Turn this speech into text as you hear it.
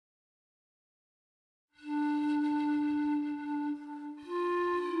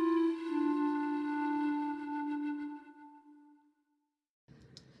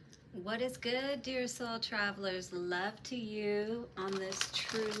What is good, dear soul travelers? Love to you on this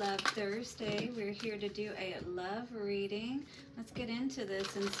True Love Thursday. We're here to do a love reading. Let's get into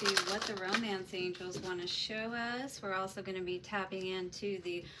this and see what the romance angels want to show us. We're also going to be tapping into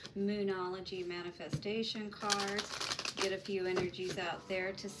the Moonology manifestation cards. Get a few energies out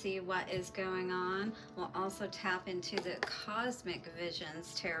there to see what is going on. We'll also tap into the Cosmic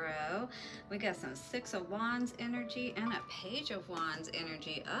Visions Tarot. We got some Six of Wands energy and a Page of Wands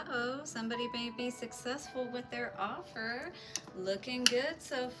energy. Uh-oh, somebody may be successful with their offer. Looking good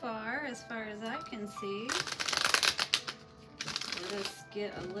so far as I can see. Let us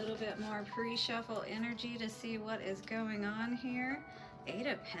get a little bit more pre-shuffle energy to see what is going on here. Eight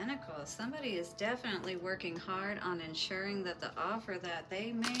of Pentacles. Somebody is definitely working hard on ensuring that the offer that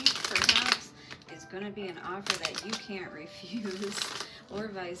they make perhaps is going to be an offer that you can't refuse, or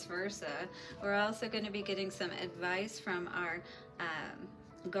vice versa. We're also going to be getting some advice from our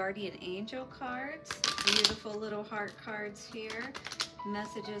guardian angel cards. Beautiful little heart cards here.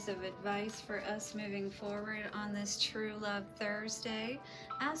 Messages of advice for us moving forward on this True Love Thursday.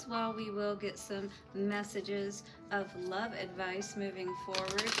 As well, we will get some messages of love advice moving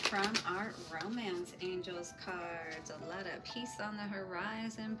forward from our romance angels cards. A lot of peace on the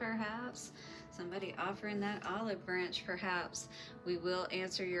horizon, perhaps. Somebody offering that olive branch, perhaps. We will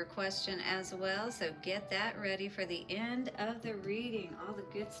answer your question as well, so get that ready for the end of the reading. All the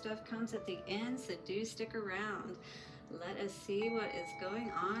good stuff comes at the end, so do stick around. Let us see what is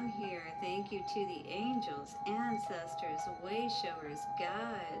going on here. Thank you to the angels, ancestors, way showers,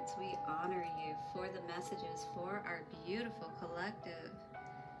 guides. We honor you for the messages for our beautiful collective.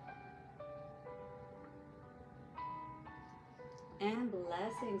 And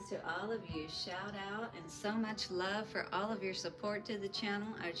blessings to all of you. Shout out and so much love for all of your support to the channel.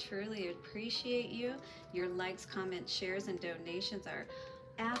 I truly appreciate you. Your likes, comments, shares, and donations are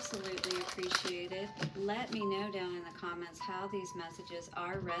absolutely appreciated. Let me know down in the comments how these messages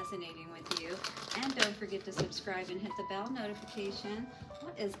are resonating with you. And don't forget to subscribe and hit the bell notification.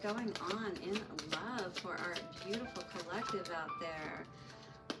 What is going on in love for our beautiful collective out there?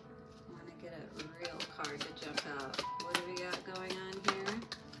 I want to get a real card to jump out. What do we got going on here?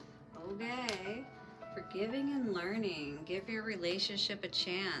 Okay. Forgiving and learning. Give your relationship a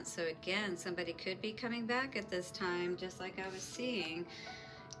chance. So again, somebody could be coming back at this time, just like I was seeing.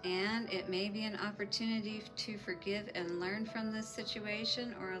 And it may be an opportunity to forgive and learn from this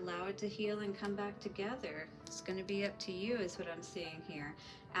situation, or allow it to heal and come back together. It's going to be up to you is what I'm seeing here.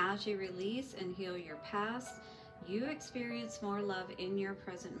 As you release and heal your past, you experience more love in your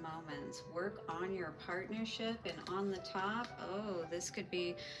present moments. Work on your partnership, and on the top, oh, this could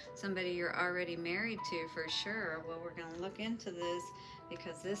be somebody you're already married to for sure. Well, we're going to look into this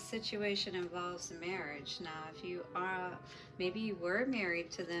because this situation involves marriage. Now, if you are, maybe you were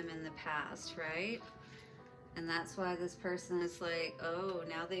married to them in the past, right? And that's why this person is like, oh,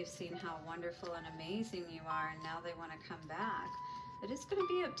 now they've seen how wonderful and amazing you are, and now they want to come back. But it's going to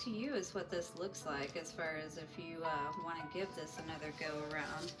be up to you is what this looks like, as far as if you want to give this another go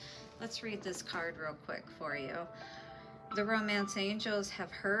around. Let's read this card real quick for you. The romance angels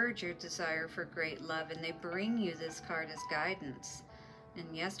have heard your desire for great love, and they bring you this card as guidance.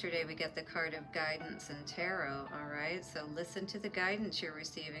 And yesterday we got the card of guidance and tarot, all right? So listen to the guidance you're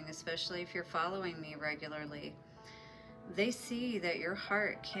receiving, especially if you're following me regularly. They see that your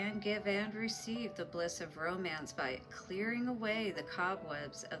heart can give and receive the bliss of romance by clearing away the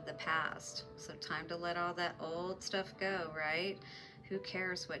cobwebs of the past. So time to let all that old stuff go, right? Who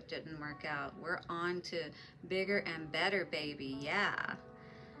cares what didn't work out? We're on to bigger and better, baby, yeah.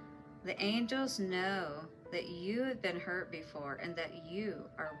 The angels know that you have been hurt before, and that you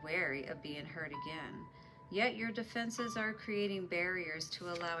are wary of being hurt again. Yet your defenses are creating barriers to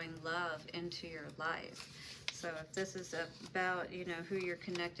allowing love into your life. So if this is about, you know, who you're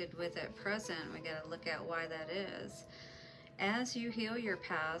connected with at present, we got to look at why that is. As you heal your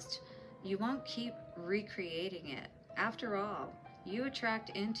past, you won't keep recreating it. After all, you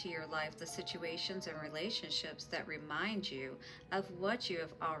attract into your life the situations and relationships that remind you of what you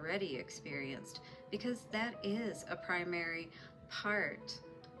have already experienced, because that is a primary part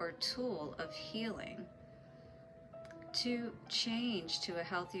or tool of healing. To change to a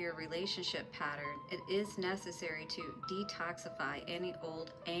healthier relationship pattern, it is necessary to detoxify any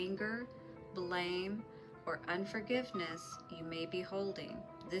old anger, blame, or unforgiveness you may be holding.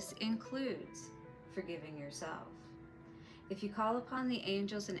 This includes forgiving yourself. If you call upon the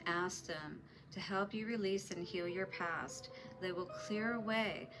angels and ask them to help you release and heal your past, they will clear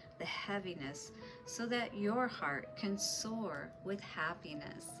away the heaviness so that your heart can soar with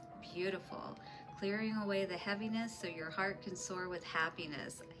happiness. Beautiful. clearing away the heaviness so your heart can soar with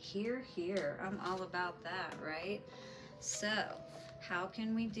happiness. Hear, hear. I'm all about that, right? So, how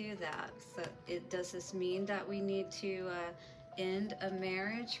can we do that? So, does this mean that we need to end a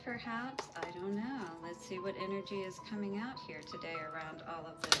marriage, perhaps? I don't know. Let's see what energy is coming out here today around all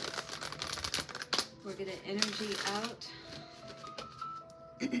of this. We're going to energy out.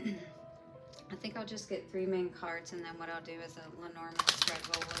 I think I'll just get 3 main cards, and then what I'll do is a Lenormand spread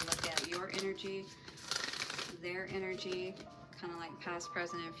where we'll look at your energy, their energy, kind of like past,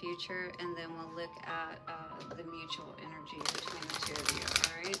 present, and future, and then we'll look at the mutual energy between the two of you,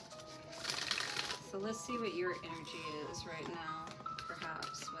 all right? So let's see what your energy is right now,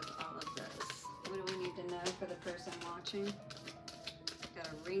 perhaps, with all of this. What do we need to know for the person watching? Got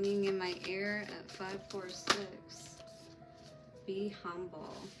a ringing in my ear at 546. Be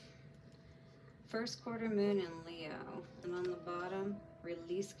humble. First quarter moon in Leo, and on the bottom,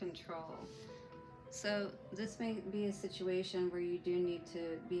 release control. So this may be a situation where you do need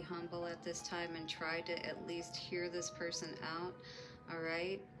to be humble at this time and try to at least hear this person out, all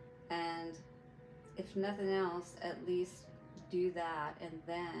right? And if nothing else, at least do that, and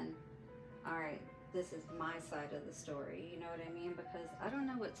then, all right, this is my side of the story, you know what I mean? Because I don't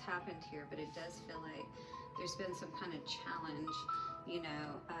know what's happened here, but it does feel like there's been some kind of challenge, you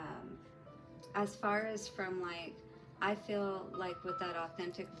know, as far as from like, I feel like with that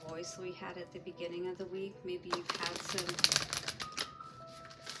authentic voice we had at the beginning of the week, maybe you've had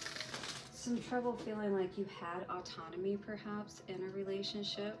some trouble feeling like you had autonomy perhaps in a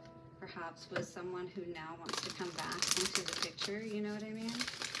relationship, perhaps with someone who now wants to come back into the picture, you know what I mean?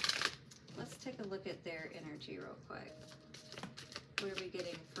 Let's take a look at their energy real quick. What are we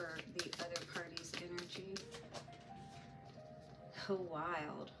getting for the other party's energy? Oh,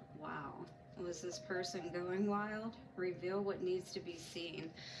 wild. Wow. Was this person going wild? Reveal what needs to be seen.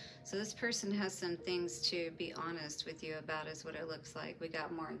 So this person has some things to be honest with you about, is what it looks like. We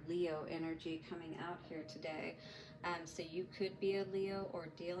got more Leo energy coming out here today. So you could be a Leo or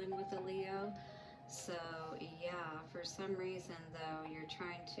dealing with a Leo. So yeah, for some reason though, you're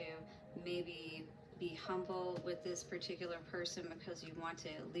trying to maybe be humble with this particular person because you want to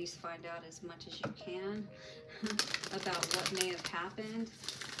at least find out as much as you can about what may have happened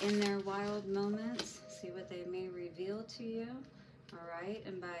in their wild moments. See what they may reveal to you. All right,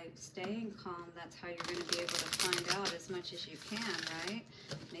 and by staying calm, that's how you're going to be able to find out as much as you can, right?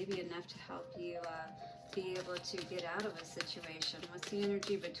 Maybe enough to help you be able to get out of a situation. What's the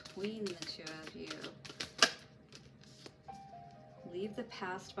energy between the two of you? Leave the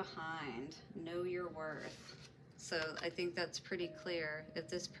past behind. Know your worth. So I think that's pretty clear. If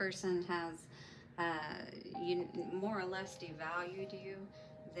this person has more or less devalued you,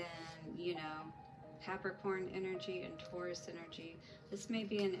 then, you know, Capricorn energy and Taurus energy, this may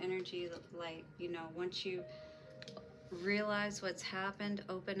be an energy that, like, you know, once you realize what's happened,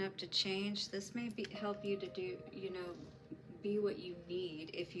 open up to change, this may help you to do, you know, be what you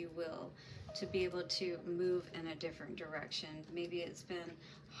need, if you will, to be able to move in a different direction. Maybe it's been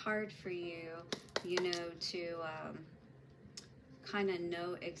hard for you, you know, to kind of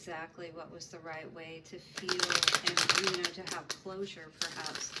know exactly what was the right way to feel, and, you know, to have closure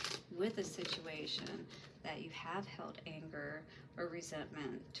perhaps with a situation that you have held anger or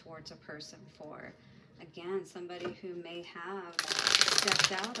resentment towards a person for. Again, somebody who may have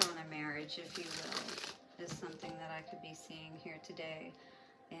stepped out on a marriage, if you will, is something that I could be seeing here today.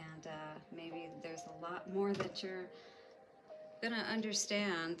 And maybe there's a lot more that you're going to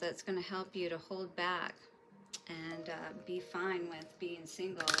understand that's going to help you to hold back and be fine with being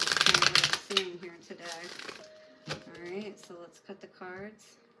single. That's kind of what I'm seeing here today. All right, so let's cut the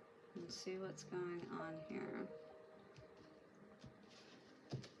cards and see what's going on here.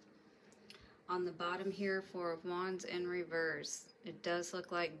 On the bottom here, Four of Wands in reverse. It does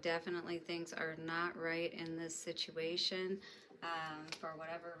look like definitely things are not right in this situation for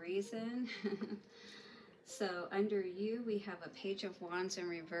whatever reason. So under you, we have a Page of Wands in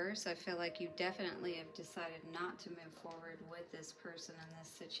reverse. I feel like you definitely have decided not to move forward with this person in this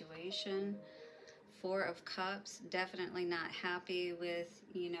situation. Four of Cups, definitely not happy with,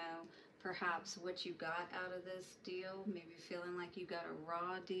 you know, perhaps what you got out of this deal. Maybe feeling like you got a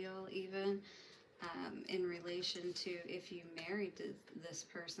raw deal even, in relation to if you married this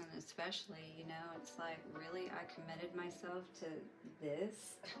person especially, you know, it's like, really, I committed myself to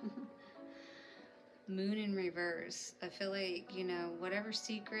this? Moon in reverse. I feel like, you know, whatever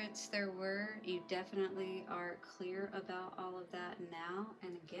secrets there were, you definitely are clear about all of that now.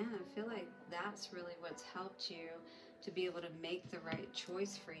 And again, I feel like that's really what's helped you to be able to make the right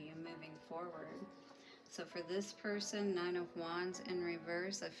choice for you moving forward. So for this person, Nine of Wands in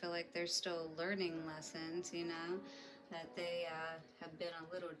reverse, I feel like they're still learning lessons, you know, that they have been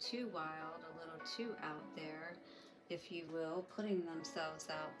a little too wild, a little too out there, if you will, putting themselves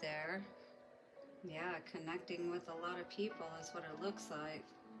out there. Yeah, connecting with a lot of people is what it looks like.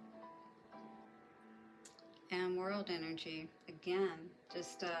 And world energy, again,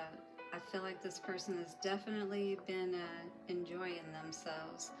 just I feel like this person has definitely been enjoying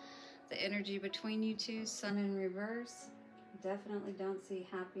themselves. The energy between you two, Sun in reverse, definitely don't see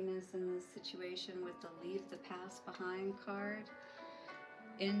happiness in this situation with the leave the past behind card.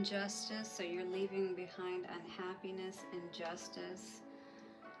 Injustice, so you're leaving behind unhappiness, injustice,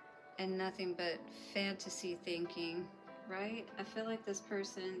 and nothing but fantasy thinking, right? I feel like this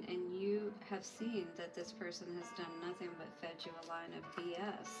person, and you have seen that this person has done nothing but fed you a line of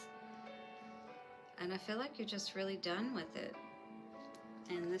BS. And I feel like you're just really done with it.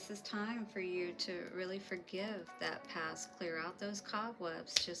 And this is time for you to really forgive that past, clear out those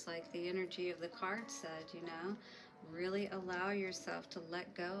cobwebs, just like the energy of the card said, you know. Really allow yourself to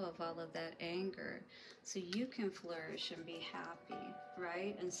let go of all of that anger so you can flourish and be happy,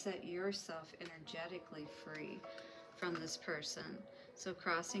 right? And set yourself energetically free from this person. So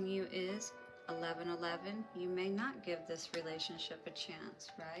crossing you is 1111. You may not give this relationship a chance,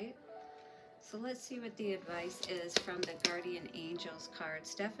 right? So let's see what the advice is from the Guardian Angels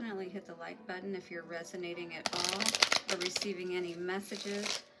cards. Definitely hit the like button if you're resonating at all or receiving any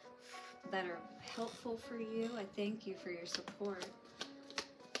messages that are helpful for you. I thank you for your support.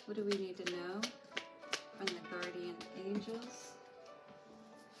 What do we need to know from the Guardian Angels?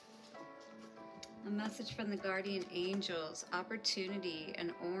 A message from the Guardian Angels, opportunity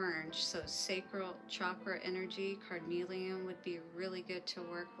and orange, so sacral chakra energy, carnelian would be really good to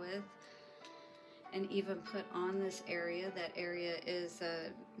work with. And even put on this area. That area is,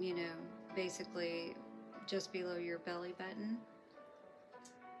 you know, basically just below your belly button.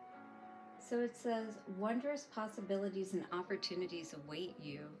 So it says, wondrous possibilities and opportunities await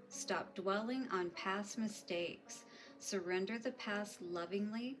you. Stop dwelling on past mistakes. Surrender the past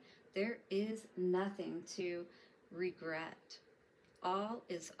lovingly. There is nothing to regret. All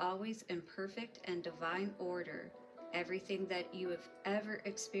is always in perfect and divine order. Everything that you have ever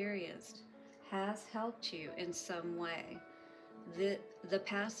experienced has helped you in some way. The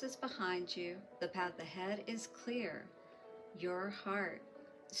past is behind you. The path ahead is clear. Your heart,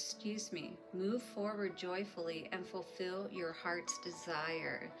 move forward joyfully and fulfill your heart's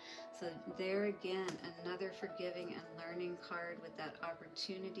desire. So there again, another forgiving and learning card with that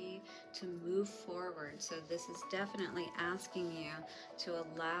opportunity to move forward. So this is definitely asking you to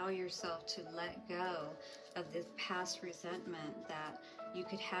allow yourself to let go of this past resentment that you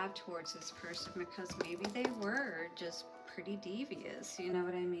could have towards this person, because maybe they were just pretty devious, you know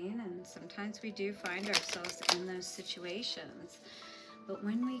what I mean? And sometimes we do find ourselves in those situations. But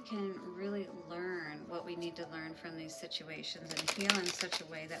when we can really learn what we need to learn from these situations and heal in such a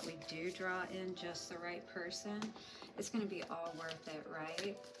way that we do draw in just the right person, it's going to be all worth it,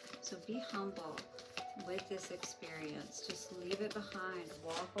 right? So be humble with this experience. Just leave it behind.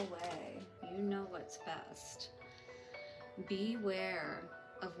 Walk away. You know what's best. Beware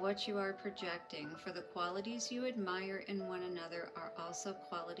of what you are projecting, for the qualities you admire in one another are also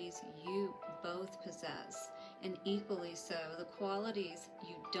qualities you both possess. And equally so, the qualities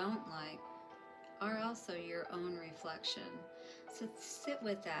you don't like are also your own reflection. So sit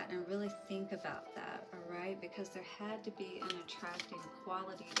with that and really think about that, all right? Because there had to be an attracting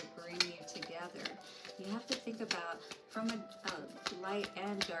quality to bring you together. You have to think about, from a light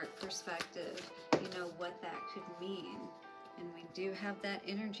and dark perspective, you know, what that could mean. And we do have that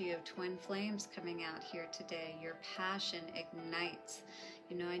energy of twin flames coming out here today. Your passion ignites.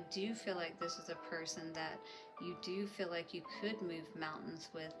 You know, I do feel like this is a person that you do feel like you could move mountains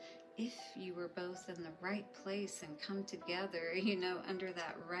with if you were both in the right place and come together, you know, under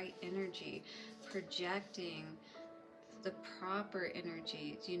that right energy, projecting the proper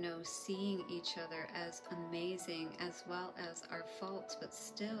energy, you know, seeing each other as amazing as well as our faults, but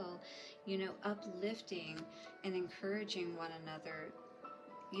still, you know, uplifting and encouraging one another.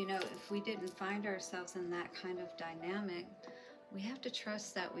 You know, if we didn't find ourselves in that kind of dynamic, we have to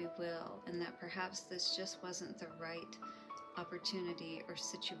trust that we will, and that perhaps this just wasn't the right opportunity or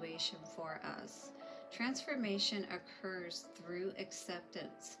situation for us. Transformation occurs through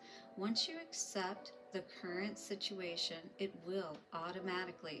acceptance. Once you accept the current situation, it will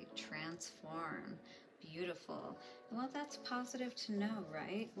automatically transform. Beautiful. Well, that's positive to know,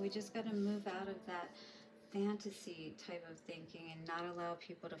 right? We just got to move out of that fantasy type of thinking and not allow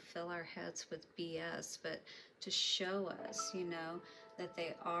people to fill our heads with BS, but to show us, you know, that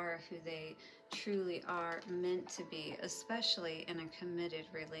they are who they truly are meant to be, especially in a committed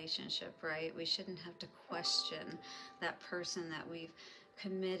relationship, right? We shouldn't have to question that person that we've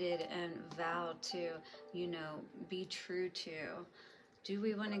committed and vowed to, you know, be true to. Do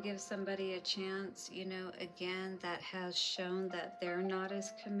we want to give somebody a chance, you know, again, that has shown that they're not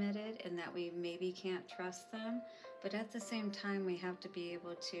as committed and that we maybe can't trust them? But at the same time, we have to be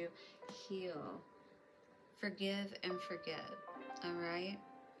able to heal, forgive and forget, all right?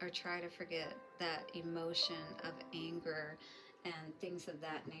 Or try to forget that emotion of anger and things of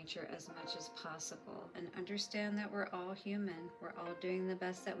that nature as much as possible. And understand that we're all human. We're all doing the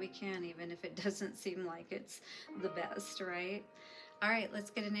best that we can, even if it doesn't seem like it's the best, right? All right, let's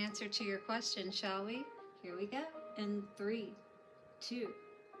get an answer to your question, shall we? Here we go. In 3, 2,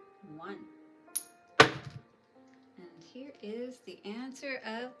 1. And here is the answer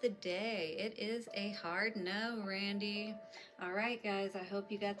of the day. It is a hard no, Randy. All right, guys, I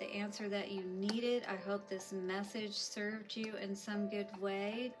hope you got the answer that you needed. I hope this message served you in some good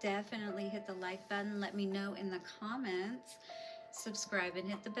way. Definitely hit the like button. Let me know in the comments. Subscribe and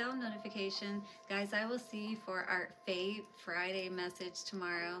hit the bell notification. Guys, I will see you for our Fave Friday message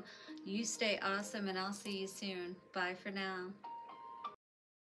tomorrow. You stay awesome, and I'll see you soon. Bye for now.